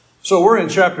So we're in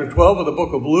chapter 12 of the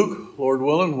book of Luke. Lord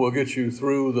willing, we'll get you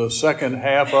through the second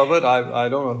half of it. I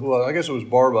don't know who, I guess it was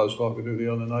Barb I was talking to the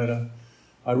other night.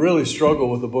 I really struggle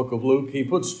with the book of Luke. He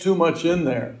puts too much in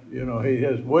there. You know, he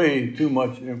has way too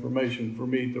much information for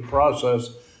me to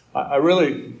process. I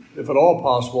really, if at all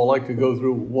possible, like to go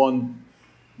through one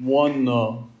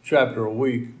chapter a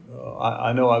week.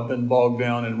 I know I've been bogged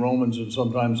down in Romans, and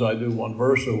sometimes I do one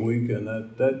verse a week, and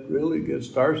that really gets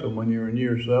tiresome when you're in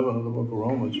year 7 of the book of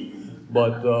Romans.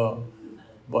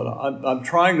 But I'm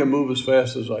trying to move as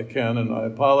fast as I can, and I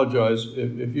apologize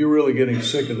if you're really getting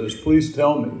sick of this. Please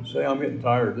tell me. Say, I'm getting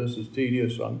tired. This is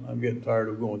tedious. I'm getting tired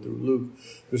of going through Luke.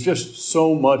 There's just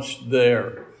so much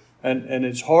there, and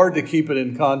it's hard to keep it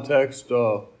in context.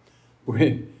 There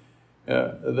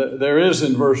is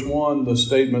in verse 1 the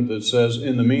statement that says,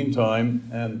 "In the meantime,"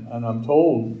 and I'm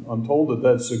told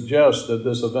that suggests that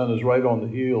this event is right on the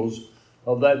heels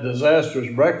of that disastrous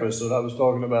breakfast that I was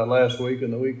talking about last week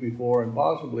and the week before, and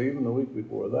possibly even the week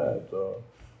before that,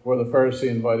 where the Pharisee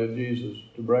invited Jesus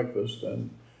to breakfast.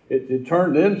 And it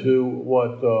turned into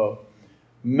what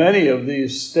many of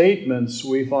these statements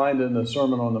we find in the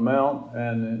Sermon on the Mount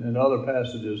and in other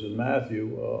passages in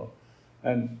Matthew.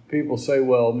 And people say,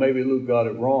 well, maybe Luke got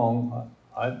it wrong.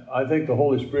 I think the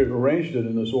Holy Spirit arranged it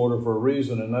in this order for a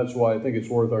reason, and that's why I think it's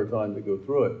worth our time to go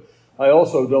through it. I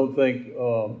also don't think,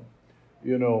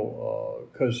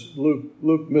 because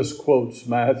Luke misquotes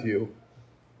Matthew.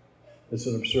 It's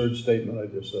an absurd statement I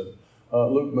just said.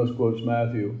 Luke misquotes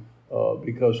Matthew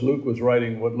because Luke was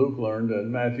writing what Luke learned,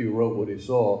 and Matthew wrote what he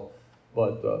saw.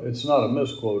 But it's not a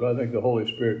misquote. I think the Holy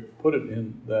Spirit put it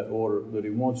in that order that he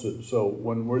wants it. So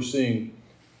when we're seeing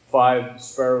 5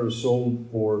 sparrows sold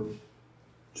for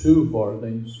 2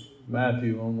 farthings,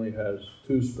 Matthew only has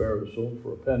 2 sparrows sold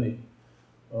for a penny.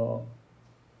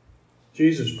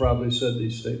 Jesus probably said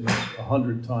these statements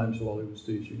 100 times while he was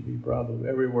teaching. He probably,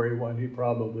 everywhere he went, he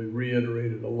probably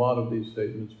reiterated a lot of these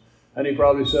statements. And he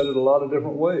probably said it a lot of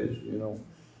different ways,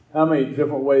 How many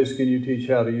different ways can you teach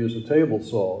how to use a table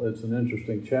saw? It's an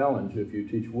interesting challenge if you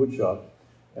teach woodshop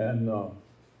and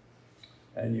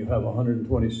you have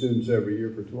 120 students every year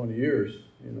for 20 years.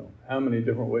 How many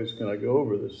different ways can I go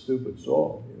over this stupid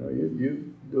saw?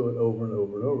 You do it over and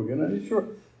over and over again. And sure,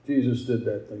 Jesus did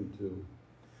that thing too.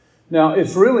 Now,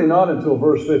 it's really not until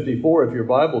verse 54, if your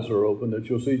Bibles are open, that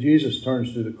you'll see Jesus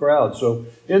turns to the crowd. So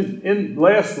in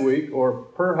last week, or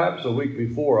perhaps a week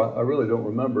before, I really don't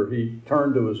remember, he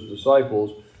turned to his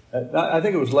disciples. I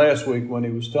think it was last week when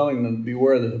he was telling them,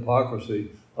 beware the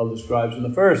hypocrisy of the scribes and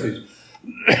the Pharisees.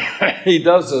 He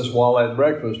does this while at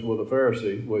breakfast with a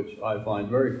Pharisee, which I find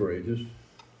very courageous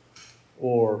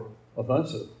or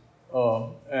offensive.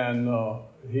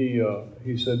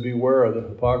 He said, beware of the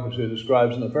hypocrisy of the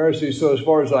scribes and the Pharisees. So as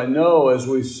far as I know, as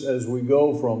we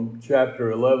go from chapter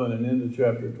 11 and into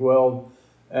chapter 12,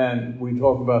 and we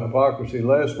talked about hypocrisy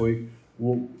last week,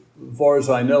 as far as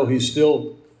I know, he's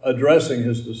still addressing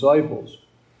his disciples.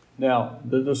 Now,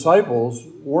 the disciples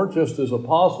weren't just his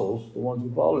apostles, the ones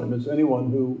who followed him. It's anyone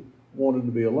who wanted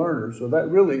to be a learner. So that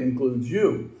really includes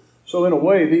you. So in a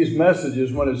way, these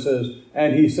messages, when it says,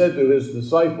 and he said to his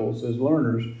disciples, his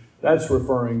learners, that's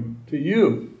referring to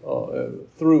you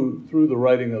through the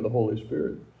writing of the Holy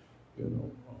Spirit.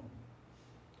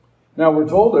 Now we're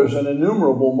told there's an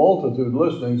innumerable multitude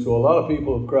listening, so a lot of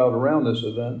people have crowded around this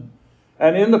event.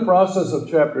 And in the process of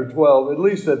chapter 12, at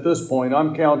least at this point,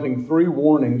 I'm counting 3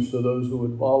 warnings to those who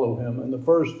would follow him. And the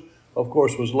first, of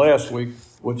course, was last week,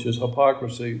 which is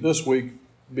hypocrisy. This week,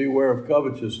 beware of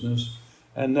covetousness.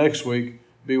 And next week,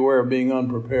 beware of being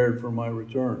unprepared for my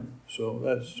return. So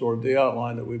that's sort of the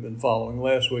outline that we've been following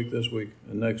last week, this week,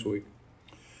 and next week.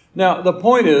 Now, the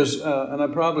point is, and I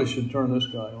probably should turn this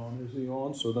guy on. Is he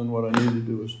on? So then what I need to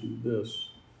do is do this.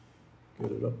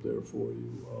 Get it up there for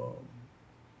you.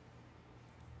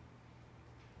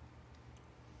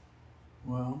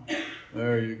 Well,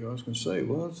 there you go. I was going to say,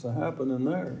 what's happening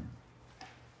there?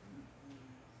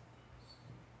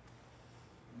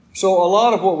 So a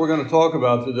lot of what we're going to talk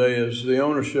about today is the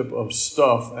ownership of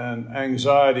stuff and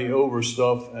anxiety over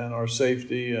stuff and our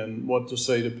safety and what to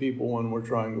say to people when we're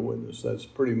trying to witness. That's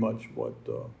pretty much what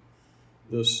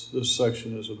this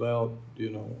section is about.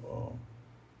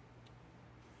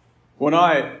 When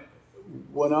I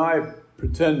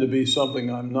pretend to be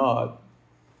something I'm not,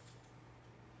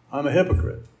 I'm a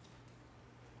hypocrite.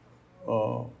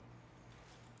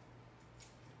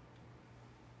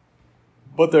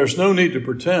 But there's no need to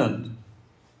pretend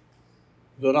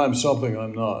that I'm something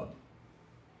I'm not.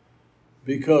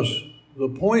 Because the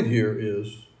point here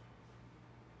is,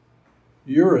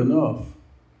 you're enough.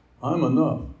 I'm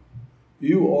enough.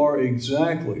 You are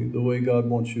exactly the way God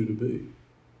wants you to be.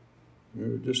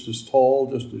 You're just as tall,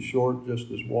 just as short,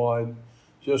 just as wide,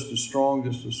 just as strong,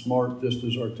 just as smart, just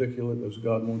as articulate as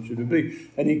God wants you to be.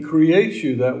 And He creates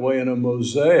you that way in a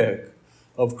mosaic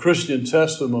of Christian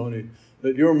testimony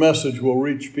that your message will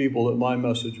reach people that my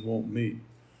message won't meet.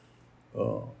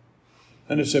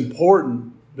 And it's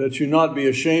important that you not be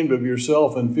ashamed of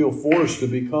yourself and feel forced to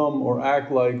become or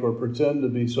act like or pretend to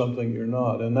be something you're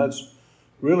not. And that's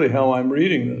really how I'm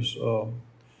reading this.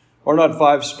 Are not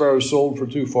 5 sparrows sold for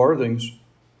 2 farthings?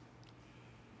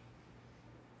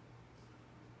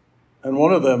 And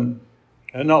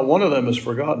not one of them is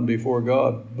forgotten before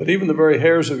God. But even the very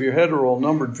hairs of your head are all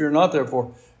numbered. Fear not,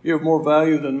 therefore, you have more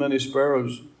value than many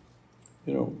sparrows.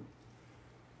 You know,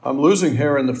 I'm losing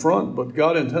hair in the front, but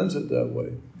God intends it that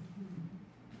way.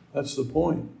 That's the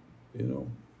point, you know.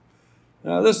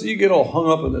 Now, you get all hung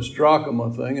up in this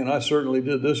drachma thing, and I certainly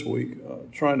did this week,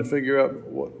 trying to figure out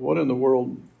what in the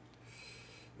world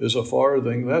is a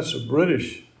farthing. That's a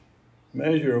British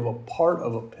measure of a part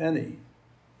of a penny.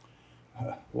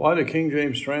 Why the King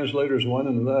James translators went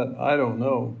into that, I don't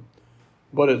know.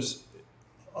 But it's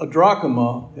a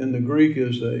drachma in the Greek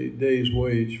is a day's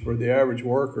wage for the average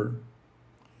worker.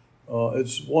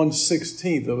 It's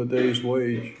 1/16 of a day's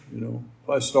wage. You know, if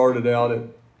I started out at,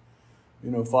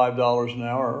 $5 an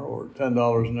hour or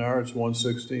 $10 an hour, it's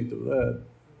 1/16 of that.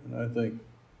 And I think,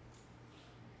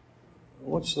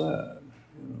 what's that?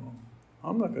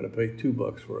 I'm not going to pay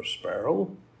 $2 for a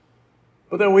sparrow.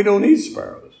 But then we don't eat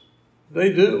sparrows.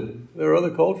 They do. There are other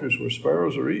cultures where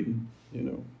sparrows are eaten,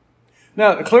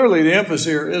 Now, clearly the emphasis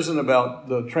here isn't about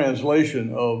the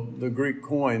translation of the Greek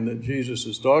coin that Jesus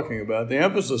is talking about. The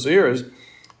emphasis here is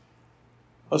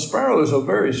a sparrow is a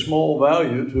very small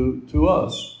value to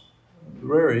us.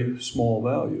 Very small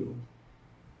value.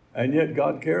 And yet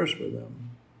God cares for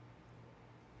them.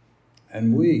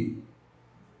 And we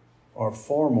are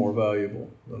far more valuable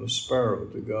than a sparrow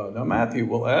to God. Now, Matthew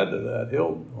will add to that.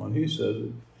 When he says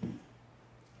it,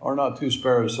 are not 2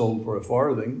 sparrows sold for a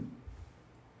farthing?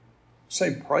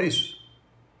 Same price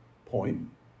point.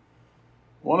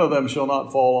 One of them shall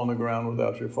not fall on the ground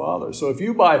without your Father. So if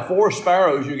you buy 4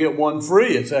 sparrows, you get 1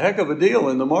 free. It's a heck of a deal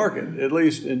in the market, at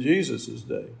least in Jesus'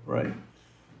 day, right?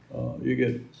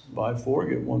 Buy 4,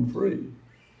 get 1 free.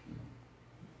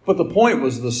 But the point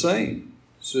was the same.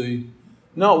 See,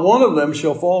 not one of them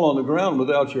shall fall on the ground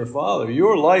without your Father.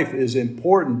 Your life is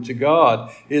important to God.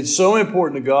 It's so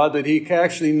important to God that He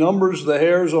actually numbers the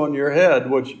hairs on your head,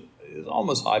 which is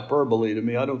almost hyperbole to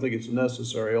me. I don't think it's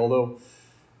necessary, although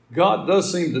God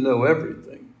does seem to know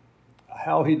everything.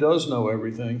 How He does know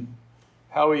everything,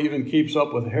 how He even keeps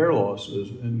up with hair loss is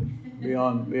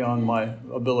beyond my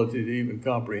ability to even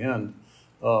comprehend.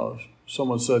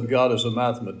 Someone said God is a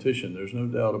mathematician. There's no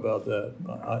doubt about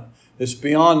that. It's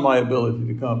beyond my ability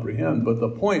to comprehend, but the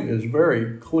point is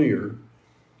very clear,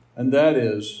 and that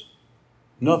is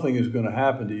nothing is going to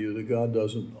happen to you that God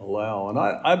doesn't allow. And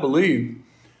I believe,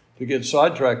 to get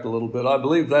sidetracked a little bit, I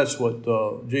believe that's what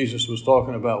Jesus was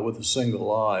talking about with the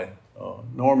single eye.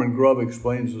 Norman Grubb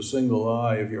explains the single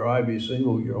eye. If your eye be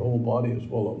single, your whole body is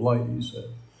full of light, he said.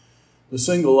 The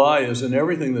single eye is in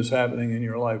everything that's happening in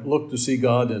your life. Look to see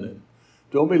God in it.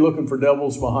 Don't be looking for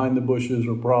devils behind the bushes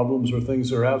or problems or things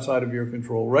that are outside of your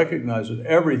control. Recognize that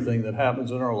everything that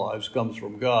happens in our lives comes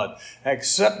from God.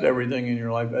 Accept everything in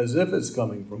your life as if it's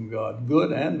coming from God,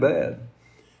 good and bad.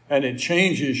 And it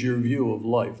changes your view of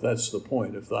life. That's the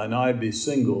point. If thine eye be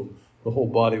single, the whole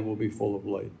body will be full of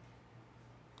light.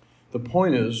 The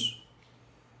point is,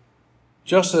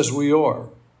 just as we are,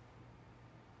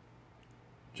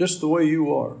 just the way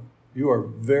you are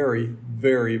very,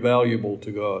 very valuable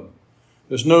to God.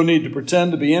 There's no need to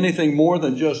pretend to be anything more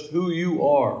than just who you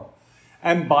are.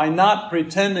 And by not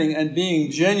pretending and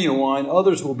being genuine,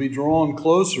 others will be drawn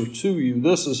closer to you.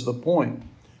 This is the point.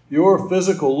 Your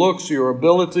physical looks, your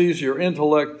abilities, your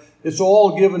intellect, it's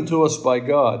all given to us by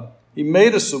God. He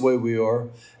made us the way we are,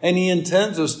 and He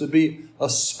intends us to be a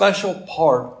special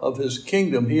part of His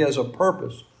kingdom. He has a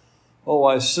purpose. Oh,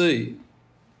 I see.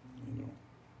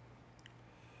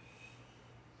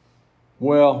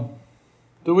 Well,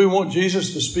 do we want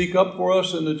Jesus to speak up for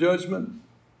us in the judgment?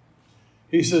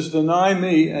 He says, deny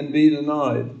me and be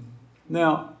denied.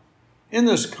 Now, in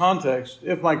this context,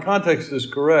 if my context is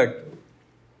correct,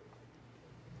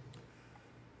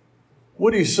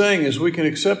 what He's saying is we can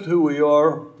accept who we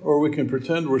are or we can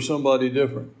pretend we're somebody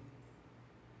different.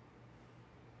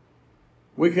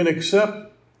 We can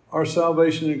accept our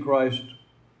salvation in Christ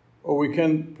or we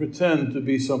can pretend to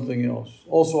be something else.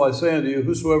 Also I say unto you,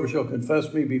 whosoever shall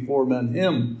confess me before men,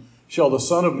 him shall the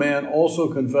Son of Man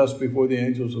also confess before the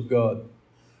angels of God.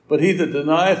 But he that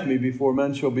denieth me before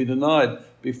men shall be denied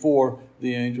before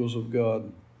the angels of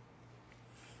God.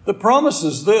 The promise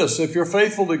is this: if you're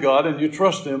faithful to God and you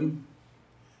trust Him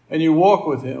and you walk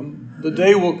with Him, the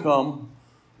day will come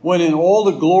when in all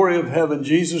the glory of heaven,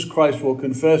 Jesus Christ will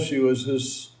confess you as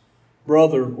His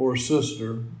brother or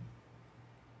sister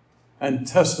and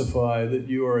testify that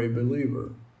you are a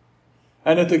believer.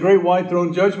 And at the great white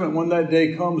throne judgment, when that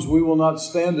day comes, we will not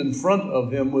stand in front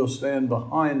of Him, we'll stand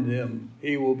behind Him.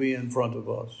 He will be in front of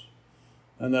us.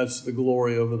 And that's the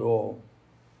glory of it all.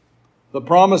 The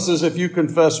promise is, if you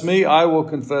confess me, I will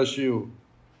confess you.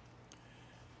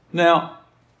 Now,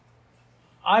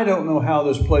 I don't know how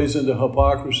this plays into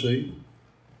hypocrisy,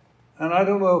 and I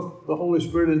don't know if the Holy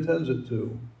Spirit intends it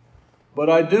to. But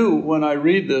I do, when I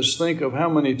read this, think of how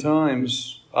many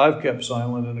times I've kept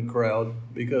silent in a crowd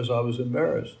because I was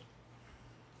embarrassed.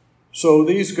 So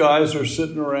these guys are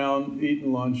sitting around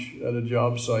eating lunch at a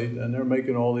job site, and they're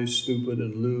making all these stupid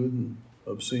and lewd and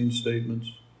obscene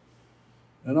statements.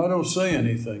 And I don't say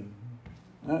anything.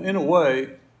 Now, in a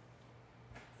way,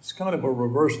 it's kind of a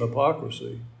reverse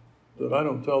hypocrisy that I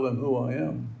don't tell them who I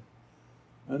am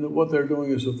and that what they're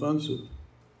doing is offensive.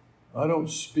 I don't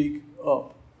speak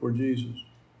up for Jesus.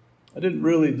 I didn't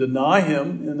really deny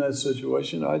Him in that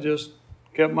situation. I just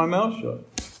kept my mouth shut.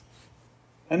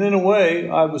 And in a way,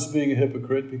 I was being a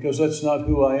hypocrite because that's not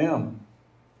who I am.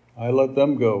 I let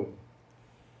them go.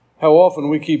 How often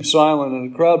we keep silent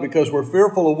in a crowd because we're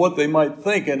fearful of what they might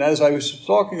think. And as I was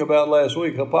talking about last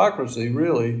week, hypocrisy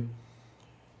really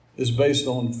is based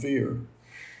on fear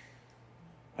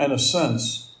and a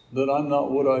sense that I'm not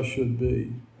what I should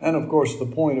be. And of course, the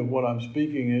point of what I'm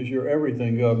speaking is you're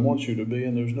everything God wants you to be,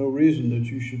 and there's no reason that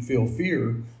you should feel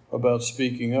fear about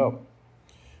speaking up.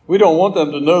 We don't want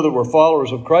them to know that we're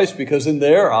followers of Christ because in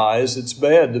their eyes, it's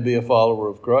bad to be a follower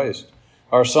of Christ.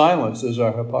 Our silence is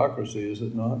our hypocrisy, is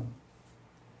it not?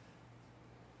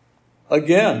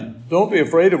 Again, don't be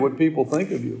afraid of what people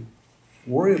think of you.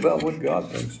 Worry about what God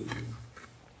thinks of you.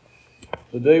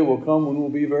 The day will come when we'll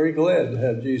be very glad to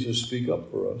have Jesus speak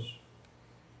up for us.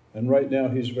 And right now,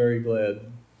 He's very glad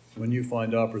when you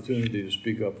find opportunity to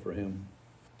speak up for Him.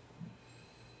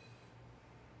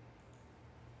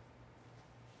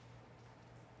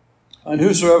 And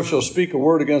whosoever shall speak a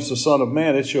word against the Son of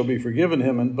Man, it shall be forgiven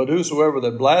him. But whosoever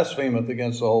that blasphemeth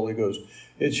against the Holy Ghost,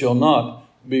 it shall not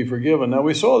be forgiven. Now,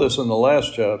 we saw this in the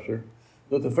last chapter,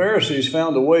 that the Pharisees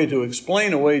found a way to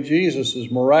explain away Jesus'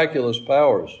 miraculous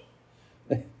powers.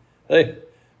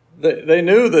 They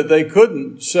knew that they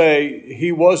couldn't say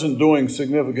He wasn't doing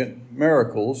significant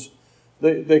miracles.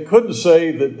 They couldn't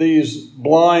say that these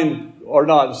blind are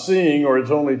not seeing or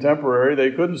it's only temporary. They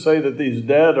couldn't say that these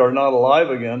dead are not alive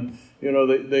again. You know,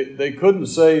 they couldn't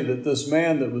say that this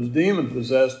man that was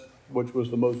demon-possessed, which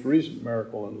was the most recent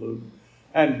miracle in Luke,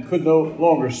 and could no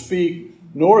longer speak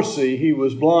nor see. He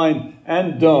was blind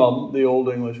and dumb. The Old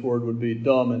English word would be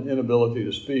dumb and inability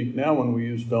to speak. Now when we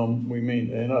use dumb, we mean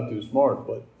they're not too smart.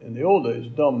 But in the old days,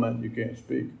 dumb meant you can't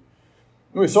speak.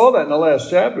 And we saw that in the last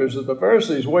chapters, that the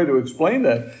Pharisees' way to explain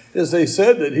that is they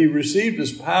said that He received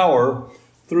His power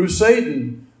through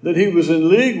Satan, that He was in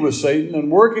league with Satan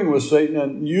and working with Satan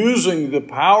and using the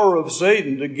power of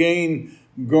Satan to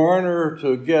garner,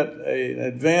 to get an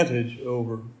advantage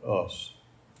over us.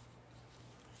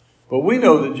 But we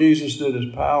know that Jesus did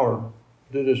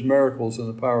His miracles in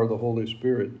the power of the Holy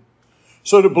Spirit.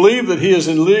 So to believe that He is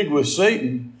in league with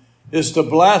Satan is to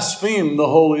blaspheme the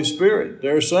Holy Spirit.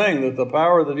 They're saying that the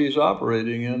power that He's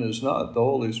operating in is not the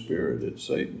Holy Spirit, it's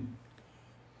Satan.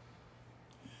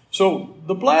 So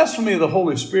the blasphemy of the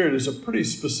Holy Spirit is a pretty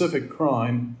specific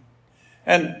crime.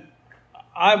 And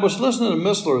I was listening to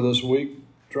Missler this week,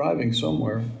 driving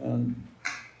somewhere, and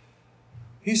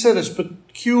he said it's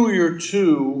peculiar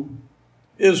to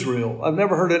Israel. I've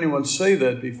never heard anyone say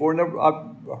that before.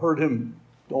 I've heard him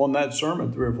on that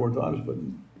sermon 3 or 4 times, but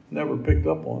never picked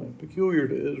up on it. Peculiar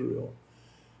to Israel.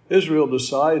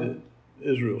 Israel's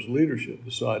leadership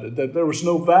decided that there was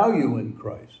no value in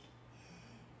Christ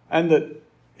and that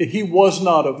He was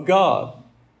not of God.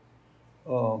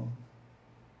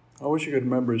 I wish I could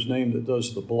remember his name that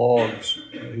does the blogs.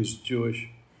 He's Jewish.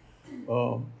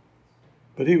 But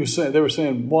they were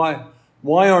saying,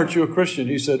 why aren't you a Christian?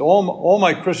 He said, all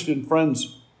my Christian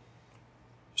friends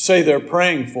say they're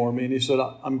praying for me. And he said,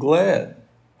 I'm glad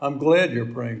you're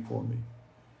praying for me.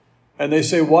 And they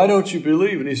say, why don't you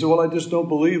believe? And he said, well, I just don't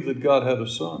believe that God had a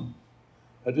son.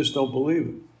 I just don't believe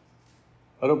it.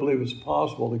 I don't believe it's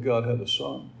possible that God had a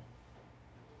son.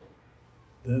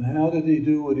 Then how did He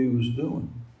do what He was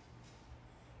doing?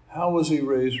 How was He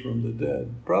raised from the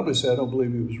dead? Probably say, I don't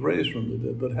believe He was raised from the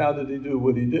dead, but how did He do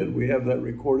what He did? We have that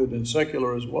recorded in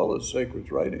secular as well as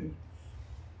sacred writings.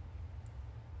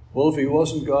 Well, if he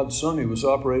wasn't God's son, he was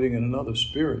operating in another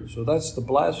spirit. So that's the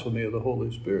blasphemy of the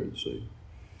Holy Spirit, see.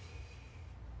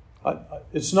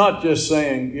 It's not just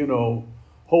saying,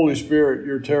 Holy Spirit,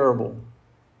 you're terrible.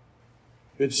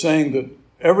 It's saying that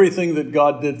everything that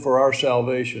God did for our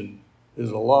salvation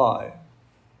is a lie,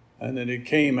 and that it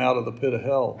came out of the pit of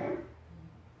hell.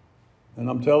 And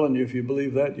I'm telling you, if you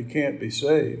believe that, you can't be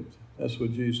saved. That's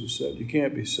what Jesus said. You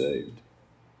can't be saved.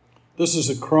 This is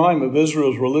a crime of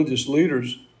Israel's religious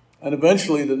leaders, and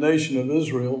eventually the nation of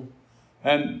Israel.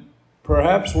 And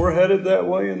perhaps we're headed that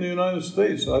way in the United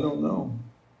States. I don't know.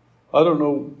 I don't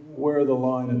know where the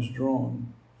line is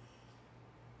drawn.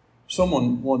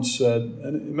 Someone once said,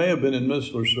 and it may have been in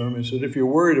Missler's sermon, he said, if you're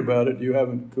worried about it, you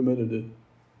haven't committed it.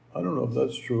 I don't know if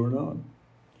that's true or not.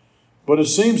 But it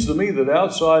seems to me that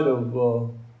outside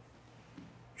of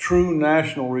true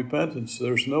national repentance,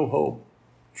 there's no hope.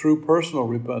 True personal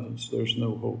repentance, there's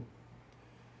no hope.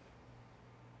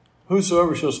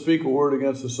 Whosoever shall speak a word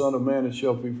against the Son of Man, it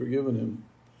shall be forgiven him.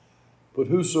 But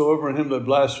whosoever in him that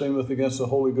blasphemeth against the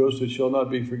Holy Ghost, it shall not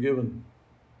be forgiven.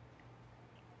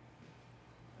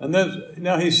 And then,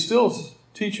 now he's still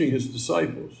teaching his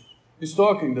disciples. He's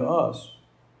talking to us,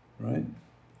 right?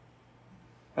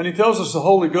 And he tells us the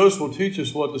Holy Ghost will teach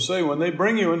us what to say when they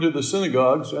bring you into the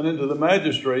synagogues and into the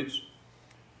magistrates.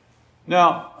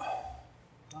 Now,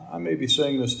 I may be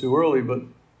saying this too early, but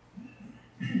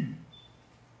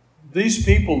these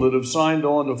people that have signed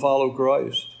on to follow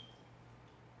Christ,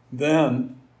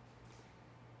 then,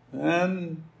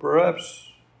 and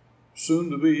perhaps soon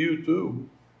to be you too,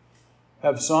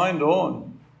 have signed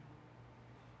on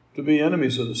to be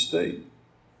enemies of the state.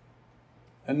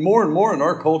 And more in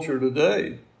our culture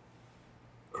today,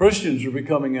 Christians are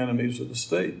becoming enemies of the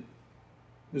state.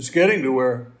 It's getting to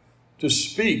where to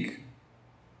speak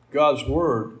God's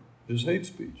word is hate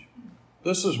speech.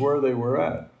 This is where they were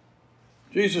at.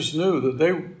 Jesus knew that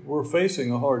they were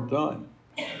facing a hard time.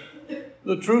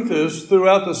 The truth is,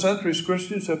 throughout the centuries,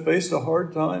 Christians have faced a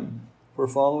hard time for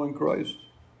following Christ.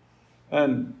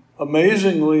 And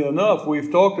amazingly enough,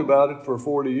 we've talked about it for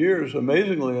 40 years.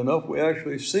 Amazingly enough, we're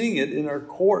actually seeing it in our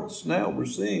courts now. We're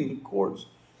seeing the courts.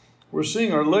 We're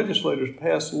seeing our legislators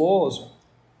pass laws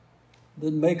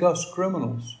that make us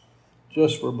criminals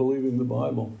just for believing the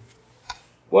Bible.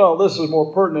 Well, this is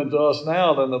more pertinent to us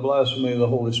now than the blasphemy of the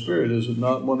Holy Spirit, is it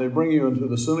not? When they bring you into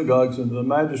the synagogues and the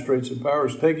magistrates and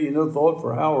powers, take ye no thought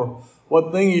for how or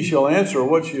what thing ye shall answer or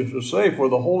what ye shall say, for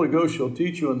the Holy Ghost shall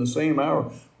teach you in the same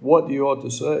hour what you ought to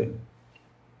say.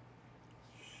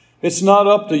 It's not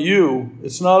up to you,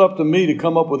 it's not up to me to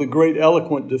come up with a great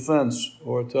eloquent defense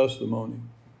or a testimony.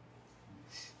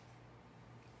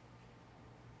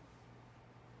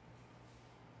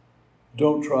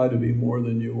 Don't try to be more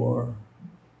than you are.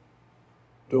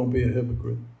 Don't be a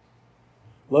hypocrite.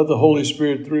 Let the Holy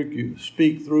Spirit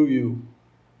speak through you,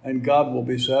 and God will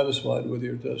be satisfied with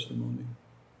your testimony.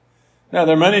 Now,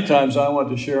 there are many times I went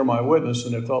to share my witness,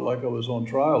 and it felt like I was on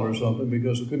trial or something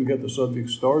because I couldn't get the subject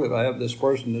started. I have this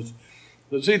person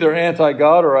that's either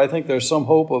anti-God or I think there's some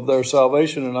hope of their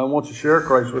salvation, and I want to share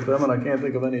Christ with them, and I can't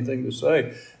think of anything to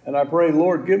say. And I pray,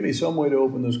 Lord, give me some way to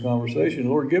open this conversation.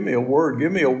 Lord, give me a word.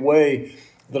 Give me a way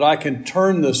that I can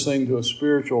turn this thing to a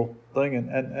spiritual thing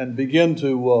and begin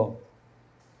to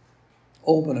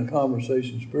open a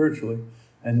conversation spiritually,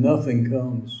 and nothing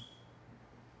comes.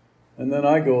 And then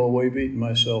I go away beating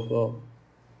myself up.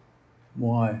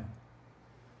 Why?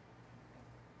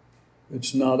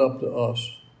 It's not up to us.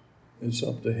 It's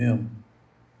up to Him.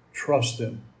 Trust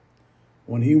Him.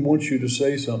 When He wants you to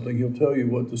say something, He'll tell you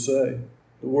what to say.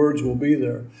 The words will be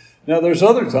there. Now, there's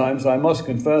other times, I must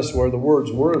confess, where the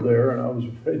words were there and I was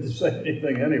afraid to say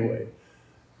anything anyway.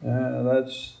 And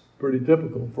that's pretty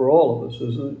typical for all of us,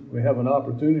 isn't it? We have an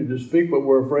opportunity to speak, but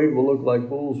we're afraid we'll look like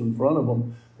fools in front of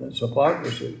them. That's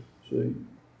hypocrisy, see?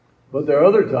 But there are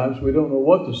other times we don't know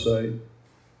what to say,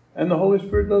 and the Holy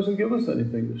Spirit doesn't give us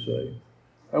anything to say.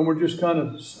 And we're just kind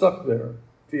of stuck there,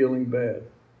 feeling bad.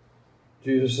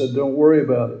 Jesus said, don't worry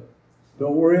about it.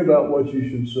 Don't worry about what you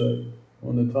should say.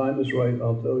 When the time is right,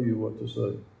 I'll tell you what to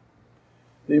say.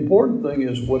 The important thing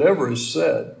is whatever is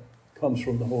said comes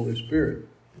from the Holy Spirit,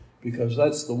 because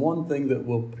that's the one thing that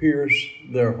will pierce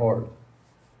their heart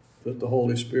that the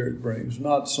Holy Spirit brings,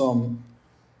 not some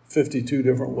 52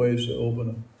 different ways to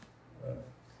open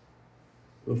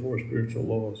the four spiritual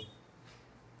laws.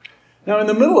 Now, in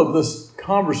the middle of this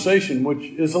conversation, which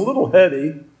is a little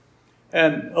heady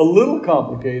and a little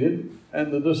complicated,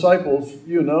 and the disciples,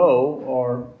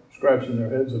 are scratching their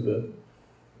heads a bit,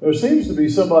 there seems to be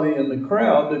somebody in the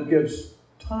crowd that gets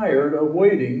tired of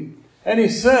waiting, and he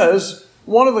says,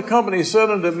 One of the company said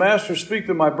unto him, Master, speak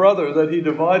to my brother that he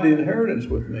divide the inheritance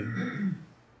with me.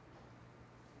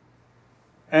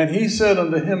 And he said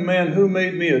unto him, Man, who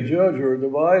made me a judge or a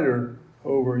divider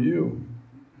over you?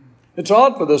 It's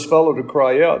odd for this fellow to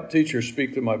cry out, Teacher,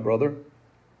 speak to my brother.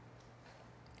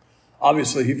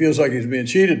 Obviously, he feels like he's being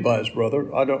cheated by his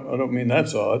brother. I don't mean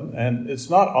that's odd. And it's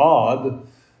not odd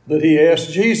that he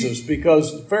asked Jesus,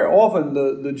 because often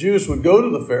the Jews would go to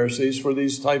the Pharisees for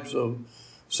these types of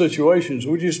situations.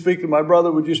 Would you speak to my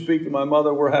brother? Would you speak to my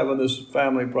mother? We're having this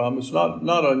family problem. It's not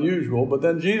unusual. But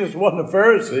then Jesus wasn't a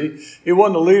Pharisee. He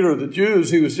wasn't the leader of the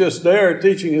Jews. He was just there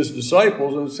teaching his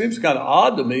disciples. And it seems kind of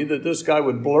odd to me that this guy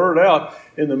would blurt out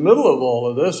in the middle of all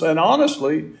of this. And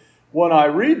honestly, when I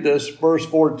read this, verse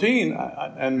 14,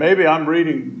 and maybe I'm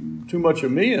reading too much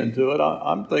of me into it,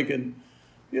 I'm thinking,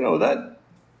 that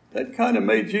kind of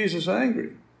made Jesus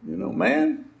angry.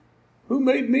 Man, who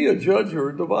made me a judge or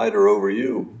a divider over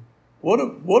you? What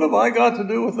have I got to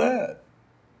do with that?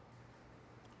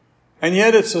 And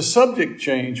yet it's a subject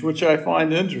change, which I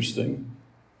find interesting.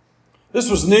 This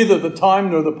was neither the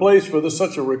time nor the place for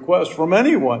such a request from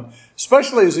anyone,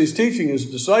 especially as he's teaching his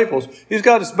disciples. He's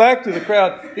got his back to the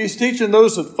crowd. He's teaching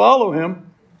those that follow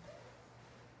him.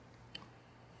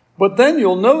 But then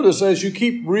you'll notice as you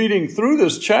keep reading through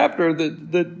this chapter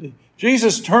that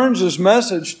Jesus turns his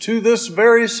message to this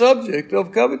very subject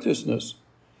of covetousness,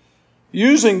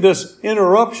 using this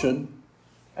interruption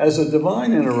as a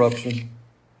divine interruption.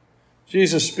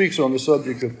 Jesus speaks on the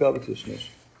subject of covetousness.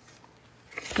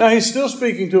 Now, he's still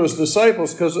speaking to his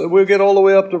disciples, because we'll get all the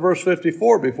way up to verse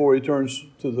 54 before he turns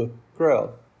to the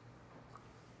crowd.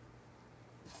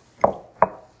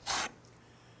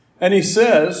 And he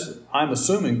says, I'm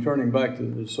assuming turning back to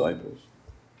the disciples,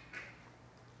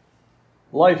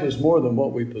 life is more than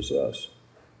what we possess.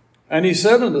 And he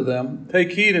said unto them,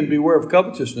 Take heed and beware of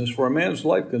covetousness, for a man's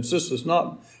life consisteth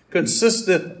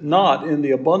not in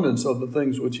the abundance of the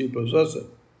things which he possesseth.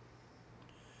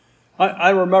 I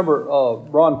remember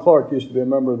Ron Clark used to be a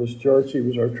member of this church. He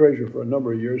was our treasurer for a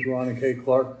number of years. Ron and Kay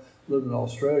Clark lived in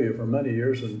Australia for many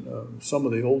years, and some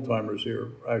of the old-timers here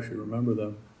actually remember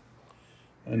them.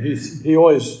 And he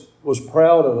always was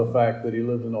proud of the fact that he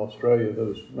lived in Australia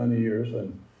those many years,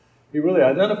 and he really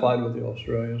identified with the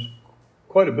Australians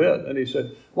quite a bit. And he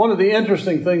said, one of the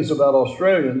interesting things about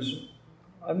Australians,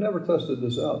 I've never tested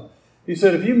this out. He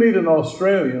said, if you meet an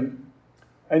Australian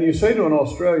and you say to an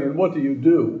Australian, what do you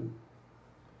do?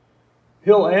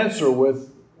 He'll answer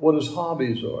with what his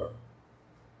hobbies are.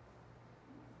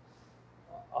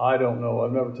 I don't know.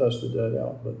 I've never tested that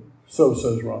out, but so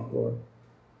says Ron Clark.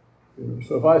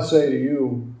 So if I say to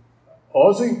you,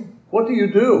 Aussie, what do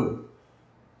you do?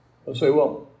 I'll say,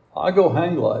 well, I go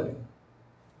hang gliding.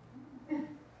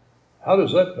 How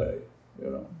does that pay?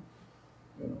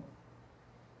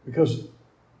 Because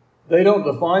they don't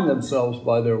define themselves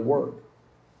by their work.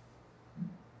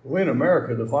 We in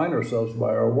America define ourselves by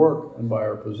our work and by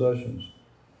our possessions.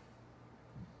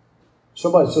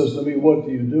 Somebody says to me, what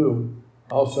do you do?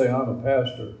 I'll say I'm a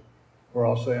pastor, or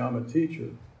I'll say I'm a teacher.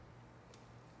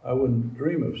 I wouldn't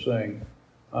dream of saying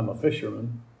I'm a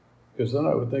fisherman, because then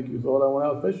I would think you thought I went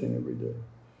out fishing every day.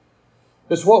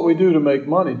 It's what we do to make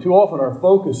money. Too often our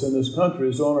focus in this country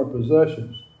is on our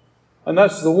possessions. And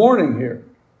that's the warning here.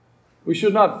 We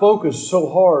should not focus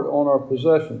so hard on our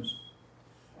possessions.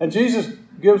 And Jesus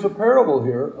gives a parable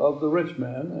here of the rich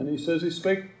man, and he says he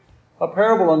spake a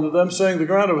parable unto them, saying, the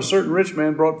ground of a certain rich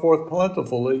man brought forth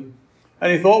plentifully.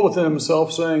 And he thought within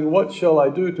himself, saying, what shall I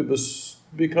do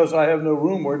because I have no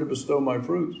room where to bestow my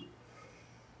fruits?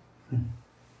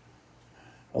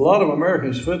 A lot of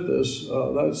Americans fit this.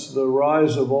 That's the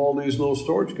rise of all these little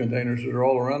storage containers that are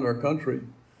all around our country.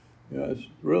 It's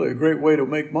really a great way to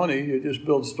make money. You just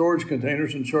build storage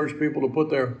containers and charge people to put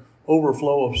their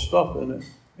overflow of stuff in it.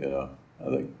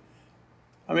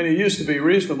 It used to be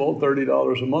reasonable,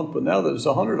 $30 a month, but now that it's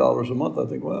 $100 a month, I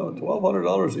think, well,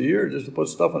 $1,200 a year just to put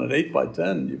stuff in an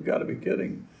 8x10, you've got to be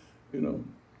kidding,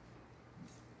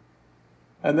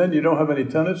 And then you don't have any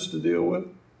tenants to deal with.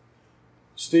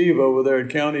 Steve over there at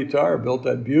County Tire built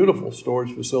that beautiful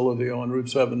storage facility on Route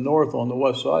 7 North on the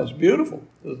west side. It's beautiful.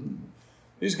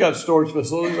 He's got storage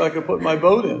facilities I could put my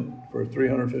boat in for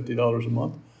 $350 a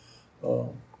month.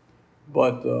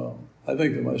 But I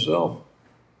think to myself,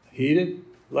 heated,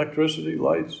 electricity,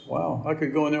 lights, wow, I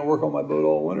could go in there and work on my boat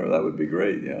all winter. That would be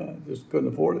great. Yeah, I just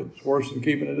couldn't afford it. It's worse than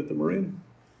keeping it at the marina.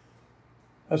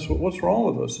 That's what's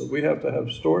wrong with us, that we have to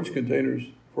have storage containers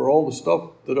for all the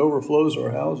stuff that overflows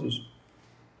our houses.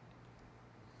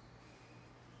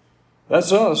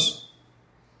 That's us.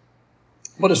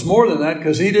 But it's more than that,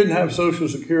 because he didn't have Social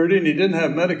Security and he didn't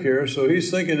have Medicare, so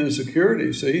he's thinking in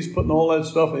security. So he's putting all that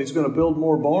stuff, and he's going to build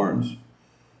more barns.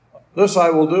 This I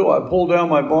will do. I pull down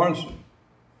my barns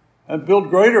and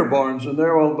build greater barns, and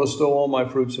there I'll bestow all my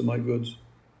fruits and my goods.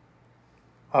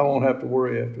 I won't have to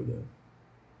worry after that.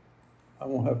 I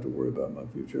won't have to worry about my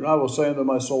future. And I will say unto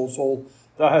my soul, soul,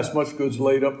 thou hast much goods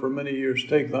laid up for many years.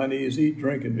 Take thine ease, eat,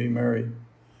 drink, and be merry.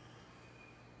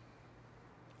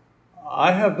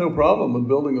 I have no problem with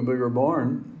building a bigger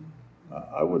barn.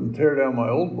 I wouldn't tear down my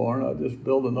old barn. I'd just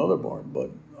build another barn.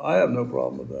 But I have no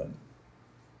problem with that.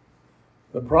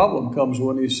 The problem comes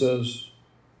when he says,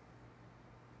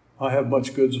 I have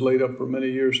much goods laid up for many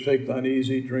years. Take thine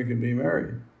ease, eat, drink, and be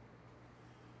merry.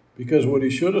 Because what he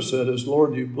should have said is,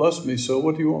 Lord, you've blessed me, so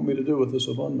what do you want me to do with this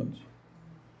abundance?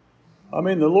 I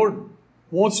mean, the Lord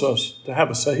wants us to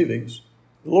have a savings.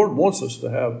 The Lord wants us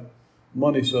to have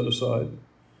money set aside.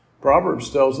 Proverbs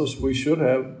tells us we should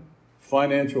have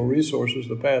financial resources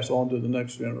to pass on to the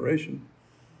next generation.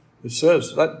 It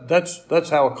says that's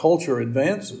how a culture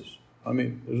advances. I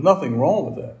mean, there's nothing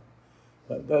wrong with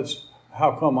that. That's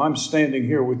how come I'm standing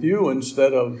here with you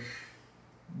instead of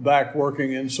back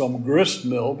working in some grist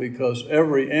mill, because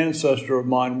every ancestor of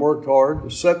mine worked hard to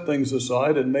set things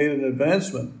aside and made an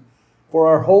advancement. For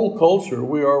our whole culture,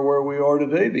 we are where we are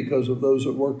today because of those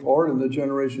that worked hard in the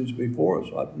generations before us.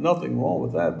 I've nothing wrong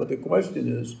with that. But the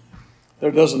question is,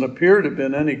 there doesn't appear to have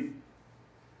been any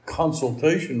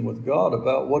consultation with God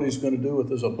about what he's going to do with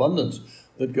this abundance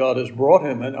that God has brought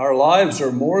him. And our lives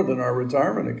are more than our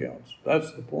retirement accounts.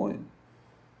 That's the point.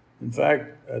 In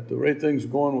fact, at the rate things are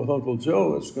going with Uncle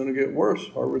Joe, it's going to get worse.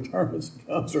 Our retirement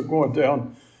accounts are going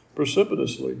down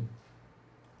precipitously.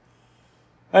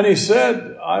 And he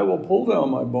said, I will pull down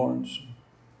my barns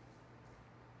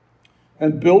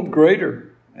and build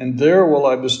greater, and there will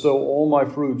I bestow all my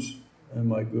fruits and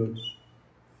my goods.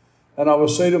 And I will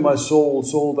say to my soul,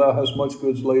 soul, thou hast much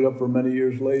goods laid up for many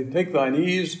years laid. Take thine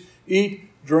ease, eat,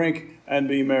 drink, and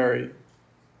be merry.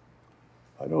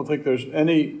 I don't think there's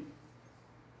any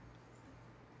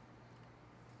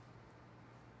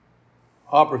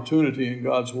opportunity in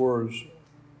God's words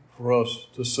for us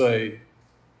to say,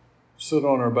 sit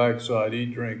on our backside,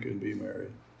 eat, drink, and be merry.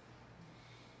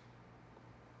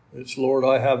 It's, Lord,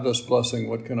 I have this blessing.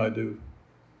 What can I do?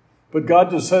 But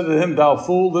God just said to him, thou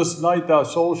fool, this night thy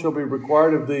soul shall be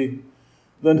required of thee.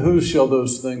 Then whose shall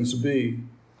those things be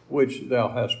which thou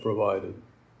hast provided?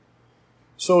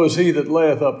 So is he that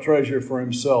layeth up treasure for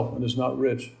himself and is not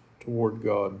rich toward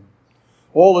God.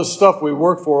 All this stuff we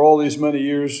worked for all these many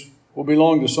years will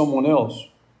belong to someone else,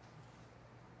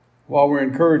 while we're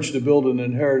encouraged to build an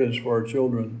inheritance for our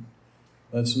children.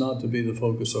 That's not to be the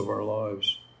focus of our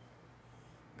lives.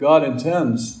 God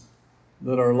intends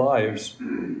that our lives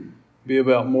be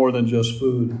about more than just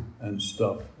food and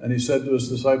stuff. And he said to his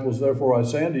disciples, therefore I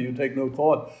say unto you, take no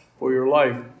thought for your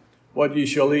life, what ye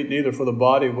shall eat, neither for the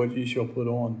body what ye shall put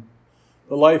on.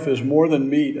 The life is more than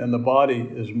meat, and the body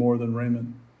is more than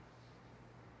raiment.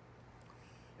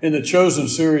 In the Chosen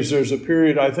series, there's a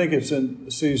period, I think it's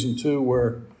in season 2,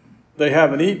 where they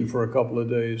haven't eaten for a couple of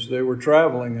days. They were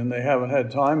traveling and they haven't had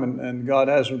time, and God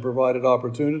hasn't provided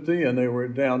opportunity, and they were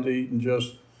down to eating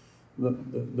just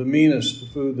the meanest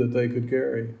food that they could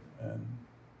carry. And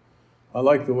I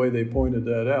like the way they pointed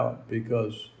that out,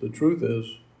 because the truth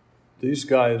is, these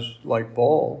guys, like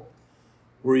Paul,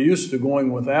 were used to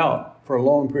going without for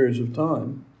long periods of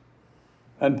time.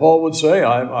 And Paul would say,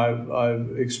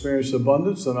 I've experienced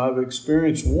abundance and I've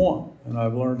experienced want, and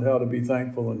I've learned how to be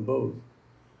thankful in both.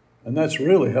 And that's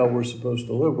really how we're supposed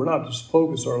to live. We're not to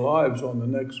focus our lives on the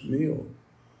next meal.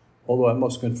 Although I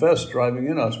must confess, driving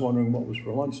in, I was wondering what was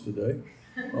for lunch today.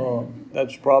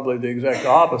 That's probably the exact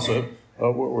opposite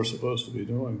of what we're supposed to be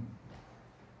doing.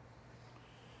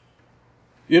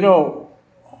 You know,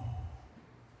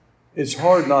 it's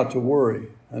hard not to worry.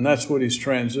 And that's what he's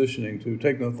transitioning to.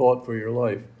 Take no thought for your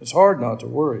life. It's hard not to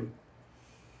worry.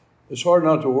 It's hard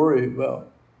not to worry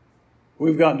about.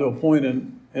 We've gotten to a point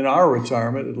in our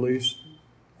retirement, at least.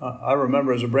 I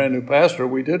remember as a brand new pastor,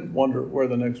 we did wonder where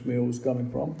the next meal was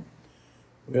coming from.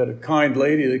 We had a kind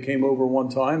lady that came over one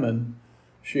time, and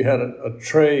she had a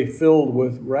tray filled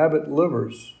with rabbit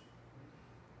livers.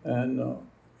 And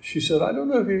she said, I don't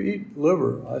know if you eat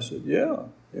liver. I said, yeah,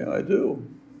 I do.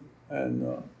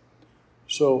 And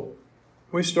so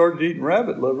we started eating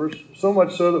rabbit livers, so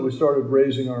much so that we started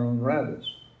raising our own rabbits.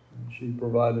 And she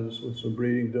provided us with some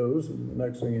breeding does, and the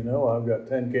next thing you know, I've got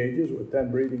 10 cages with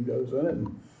 10 breeding does in it,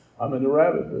 and I'm in the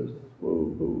rabbit business.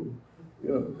 Woo-hoo. You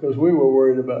know, because we were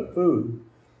worried about food.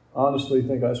 Honestly,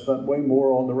 think I spent way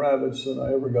more on the rabbits than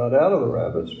I ever got out of the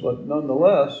rabbits, but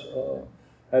nonetheless,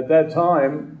 At that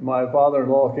time, my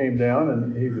father-in-law came down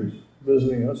and he was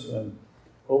visiting us and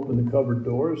opened the cupboard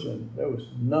doors, and there was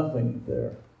nothing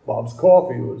there. Bob's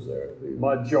Coffee was there.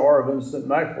 My jar of Instant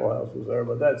Maxwell House was there,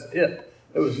 but that's it.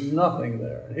 There was nothing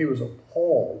there. And he was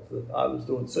appalled that I was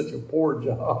doing such a poor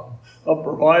job of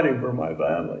providing for my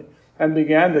family, and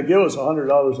began to give us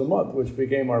 $100 a month, which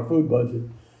became our food budget.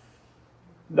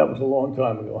 That was a long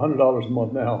time ago. $100 a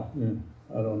month now,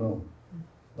 I don't know.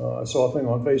 I saw a thing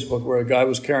on Facebook where a guy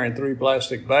was carrying 3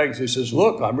 plastic bags. He says,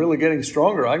 "Look, I'm really getting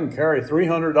stronger. I can carry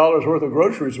 $300 worth of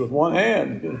groceries with one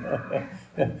hand."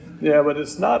 Yeah, but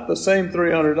it's not the same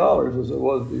 $300 as it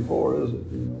was before, is it?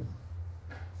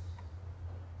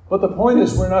 But the point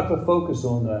is, we're not to focus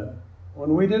on that.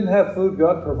 When we didn't have food,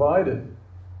 God provided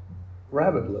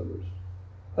rabbit livers.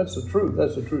 That's the truth.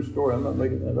 That's a true story. I'm not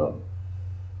making that up.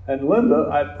 And Linda,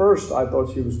 at first, I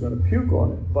thought she was going to puke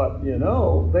on it. But,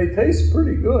 they taste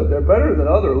pretty good. They're better than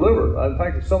other liver. In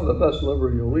fact, it's some of the best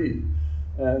liver you'll eat.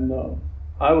 And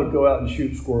I would go out and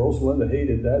shoot squirrels. Linda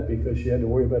hated that because she had to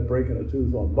worry about breaking a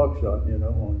tooth on buckshot,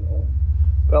 on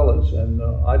pellets. And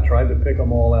I tried to pick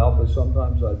them all out, but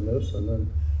sometimes I'd miss. And then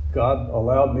God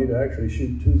allowed me to actually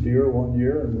shoot 2 deer one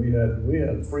year. And we had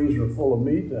a freezer full of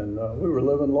meat. And we were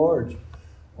living large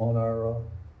on our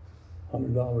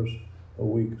 $100 a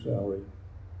week salary.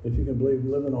 If you can believe,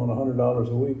 living on $100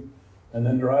 a week and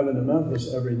then driving to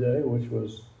Memphis every day, which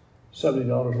was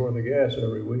 $70 worth of gas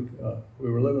every week.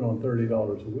 We were living on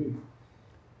 $30 a week.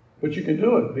 But you can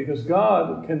do it because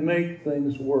God can make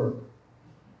things work.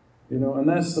 And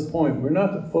that's the point. We're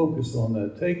not to focus on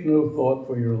that. Take no thought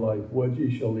for your life, what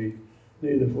ye shall eat,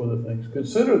 neither for the things.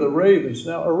 Consider the ravens.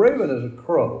 Now, a raven is a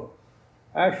crow.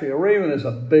 Actually, a raven is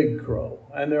a big crow.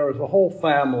 And there is a whole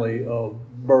family of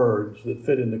birds that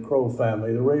fit in the crow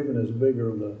family. The raven is bigger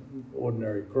than the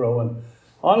ordinary crow. And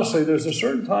honestly, there's a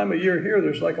certain time of year here,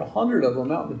 there's like 100 of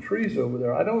them out in the trees over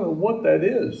there. I don't know what that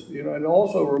is. It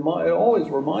always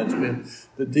reminds me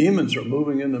the demons are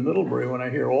moving into Middlebury when I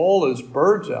hear all those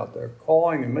birds out there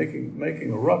cawing and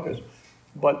making a ruckus.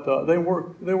 But they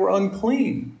were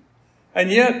unclean.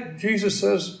 And yet, Jesus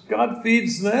says, God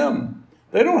feeds them.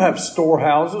 They don't have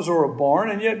storehouses or a barn,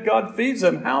 and yet God feeds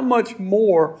them. How much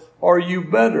more are you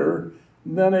better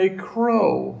than a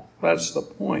crow? That's the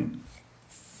point.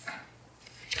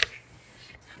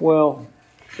 Well,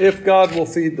 if God will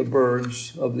feed the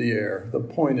birds of the air, the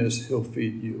point is He'll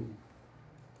feed you.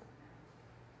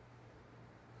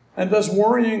 And does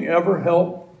worrying ever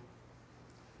help?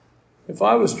 If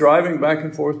I was driving back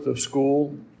and forth to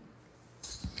school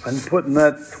and putting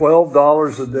that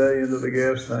 $12 a day into the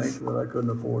gas tank that I couldn't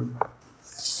afford,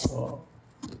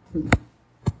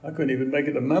 I couldn't even make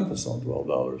it to Memphis on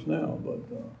 $12 now. But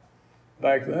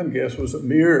back then, gas was a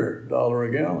mere $1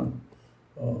 a gallon.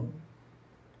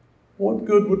 What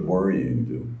good would worrying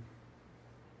do?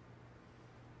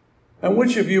 And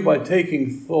which of you, by taking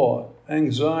thought,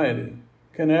 anxiety,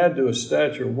 can add to a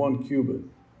stature 1 cubit?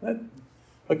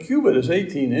 A cubit is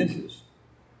 18 inches.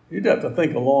 You'd have to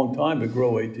think a long time to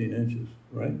grow 18 inches,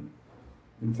 right?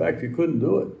 In fact, you couldn't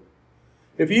do it.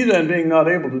 If ye then, being not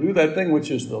able to do that thing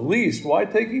which is the least, why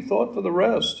take ye thought for the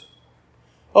rest?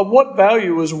 Of what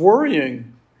value is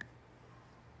worrying?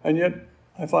 And yet,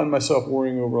 I find myself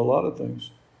worrying over a lot of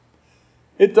things.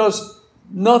 It does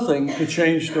nothing to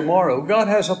change tomorrow. God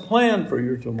has a plan for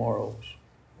your tomorrows.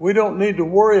 We don't need to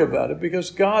worry about it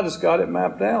because God has got it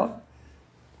mapped out.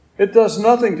 It does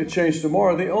nothing to change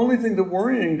tomorrow. The only thing that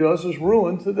worrying does is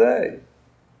ruin today.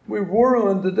 We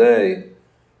ruin today.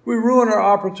 We ruin our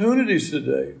opportunities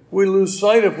today. We lose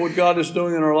sight of what God is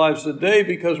doing in our lives today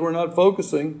because we're not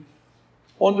focusing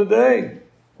on today.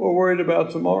 We're worried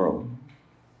about tomorrow.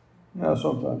 Now,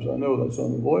 sometimes I know that's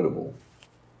unavoidable,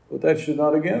 but that should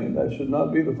not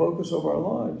be the focus of our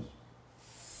lives.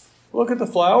 Look at the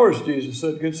flowers, Jesus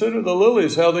said. Consider the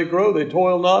lilies, how they grow. They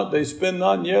toil not, they spin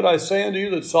not. And yet I say unto you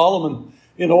that Solomon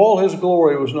in all his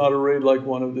glory was not arrayed like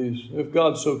one of these. If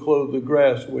God so clothed the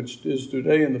grass, which is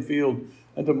today in the field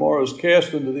and tomorrow is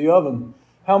cast into the oven,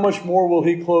 how much more will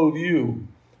He clothe you,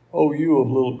 O you of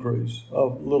little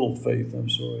faith?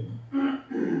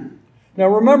 Now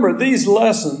remember, these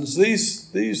lessons,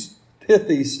 these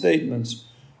pithy statements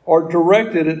are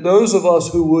directed at those of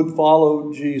us who would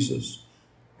follow Jesus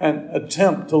and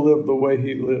attempt to live the way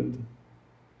He lived.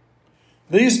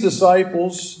 These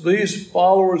disciples, these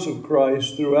followers of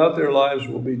Christ throughout their lives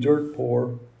will be dirt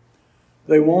poor.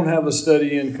 They won't have a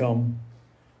steady income.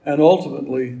 And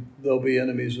ultimately, they'll be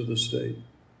enemies of the state.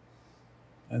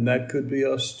 And that could be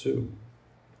us too.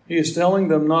 He is telling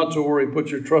them not to worry. Put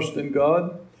your trust in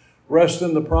God. Rest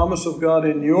in the promise of God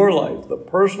in your life, the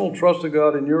personal trust of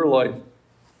God in your life.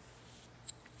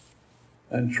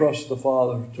 and trust the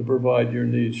Father to provide your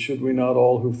needs. Should we not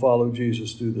all who follow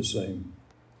Jesus do the same?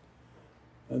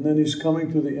 And then he's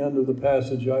coming to the end of the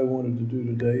passage I wanted to do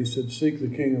today. He said, seek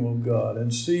the kingdom of God,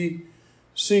 and seek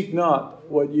not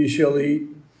what ye shall eat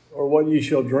or what ye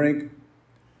shall drink,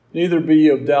 neither be ye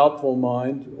of doubtful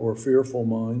mind or fearful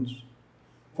minds.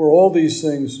 For all these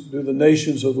things do the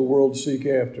nations of the world seek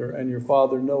after, and your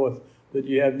Father knoweth that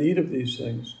ye have need of these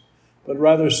things. But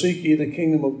rather seek ye the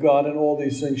kingdom of God, and all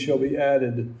these things shall be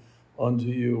added unto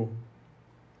you.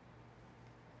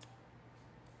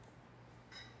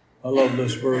 I love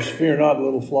this verse. Fear not,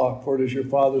 little flock, for it is your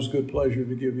Father's good pleasure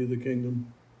to give you the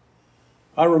kingdom.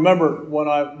 I remember when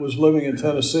I was living in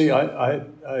Tennessee, I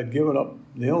had given up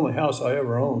the only house I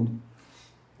ever owned.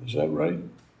 Is that right?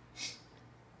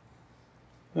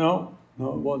 No, it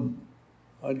wasn't.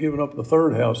 I'd given up the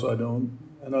third house I'd owned,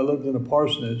 and I lived in a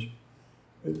parsonage.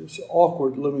 It's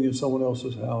awkward living in someone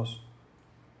else's house.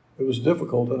 It was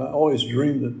difficult, and I always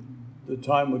dreamed that the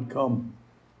time would come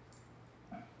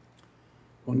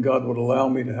when God would allow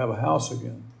me to have a house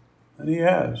again. And He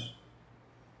has.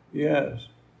 He has.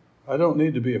 I don't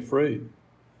need to be afraid.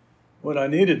 What I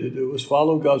needed to do was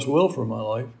follow God's will for my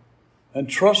life and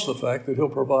trust the fact that He'll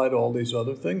provide all these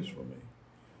other things for me.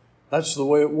 That's the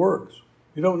way it works.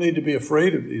 You don't need to be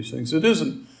afraid of these things. It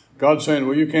isn't God saying,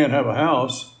 well, you can't have a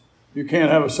house, you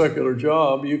can't have a secular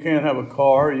job, you can't have a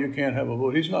car, you can't have a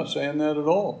boat. He's not saying that at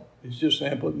all. He's just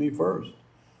saying, put me first.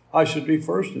 I should be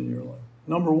first in your life.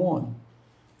 Number one,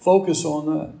 focus on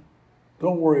that.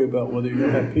 Don't worry about whether you're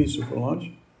going to have pizza for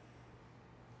lunch.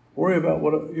 Worry about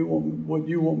what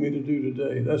you want me to do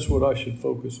today. That's what I should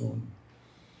focus on.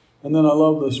 And then I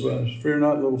love this verse. Fear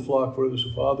not, little flock, for it is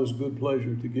the Father's good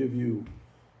pleasure to give you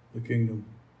the kingdom.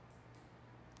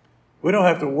 We don't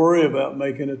have to worry about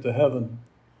making it to heaven.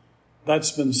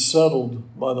 That's been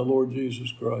settled by the Lord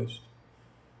Jesus Christ.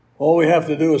 All we have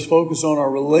to do is focus on our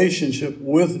relationship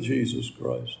with Jesus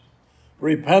Christ.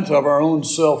 Repent of our own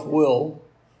self-will.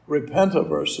 Repent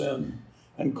of our sin.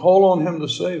 And call on Him to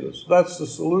save us. That's the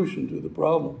solution to the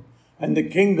problem. And the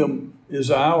kingdom is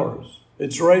ours.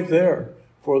 It's right there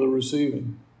for the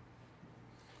receiving.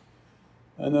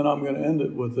 And then I'm going to end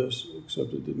it with this,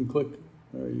 except it didn't click.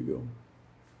 There you go.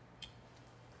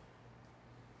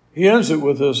 He ends it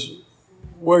with this,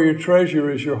 where your treasure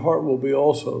is, your heart will be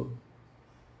also.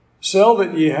 Sell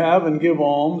that ye have and give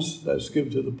alms, that's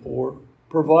give to the poor.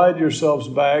 Provide yourselves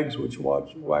bags which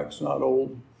wax not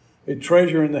old, a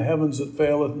treasure in the heavens that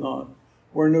faileth not,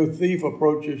 where no thief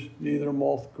approacheth, neither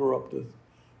moth corrupteth.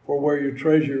 For where your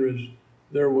treasure is,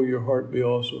 there will your heart be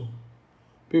also.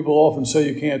 People often say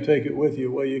you can't take it with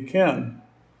you. Well, you can.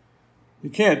 You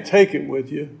can't take it with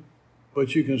you,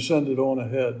 but you can send it on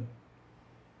ahead.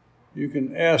 You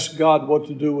can ask God what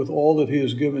to do with all that He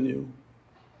has given you.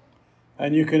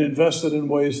 And you can invest it in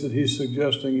ways that He's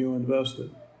suggesting you invest it.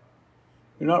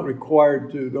 You're not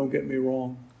required to, don't get me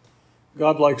wrong.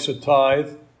 God likes a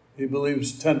tithe. He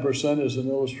believes 10% is an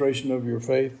illustration of your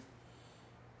faith.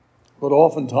 But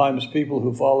oftentimes people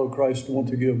who follow Christ want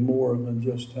to give more than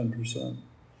just 10%.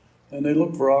 And they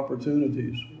look for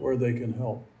opportunities where they can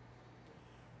help.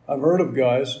 I've heard of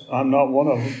guys, I'm not one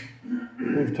of them,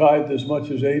 who've tithed as much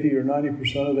as 80 or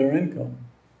 90% of their income.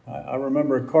 I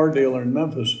remember a car dealer in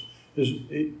Memphis.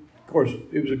 Of course,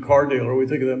 he was a car dealer. We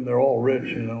think of them, they're all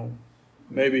rich, you know.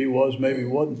 Maybe he was, maybe he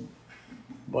wasn't.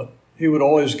 But he would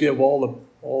always give all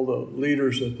the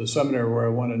leaders at the seminary where I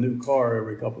went a new car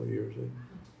every couple of years.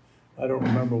 I don't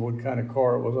remember what kind of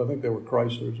car it was. I think they were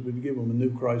Chryslers. We'd give them a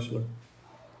new Chrysler.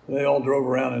 They all drove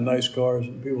around in nice cars,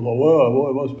 and people thought, well, boy,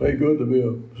 it must pay good to be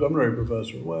a seminary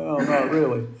professor. Well, not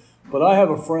really. But I have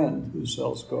a friend who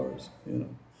sells cars, you know.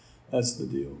 That's the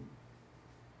deal.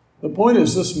 The point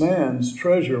is, this man's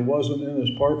treasure wasn't in his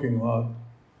parking lot.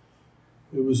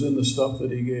 It was in the stuff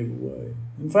that he gave away.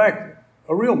 In fact,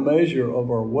 a real measure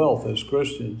of our wealth as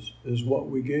Christians is what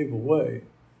we gave away,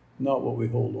 not what we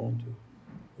hold on to.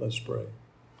 Let's pray.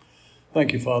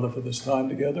 Thank you, Father, for this time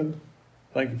together.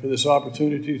 Thank you for this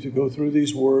opportunity to go through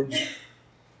these words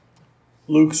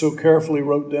Luke so carefully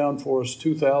wrote down for us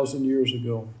 2,000 years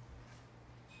ago.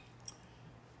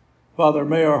 Father,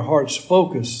 may our hearts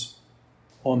focus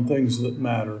on things that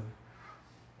matter.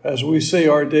 As we see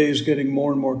our days getting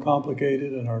more and more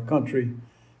complicated and our country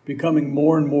becoming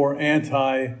more and more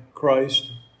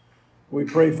anti-Christ, we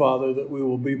pray, Father, that we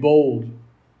will be bold,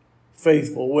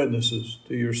 faithful witnesses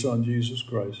to your Son, Jesus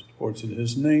Christ. For it's in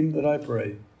His name that I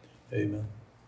pray. Amen.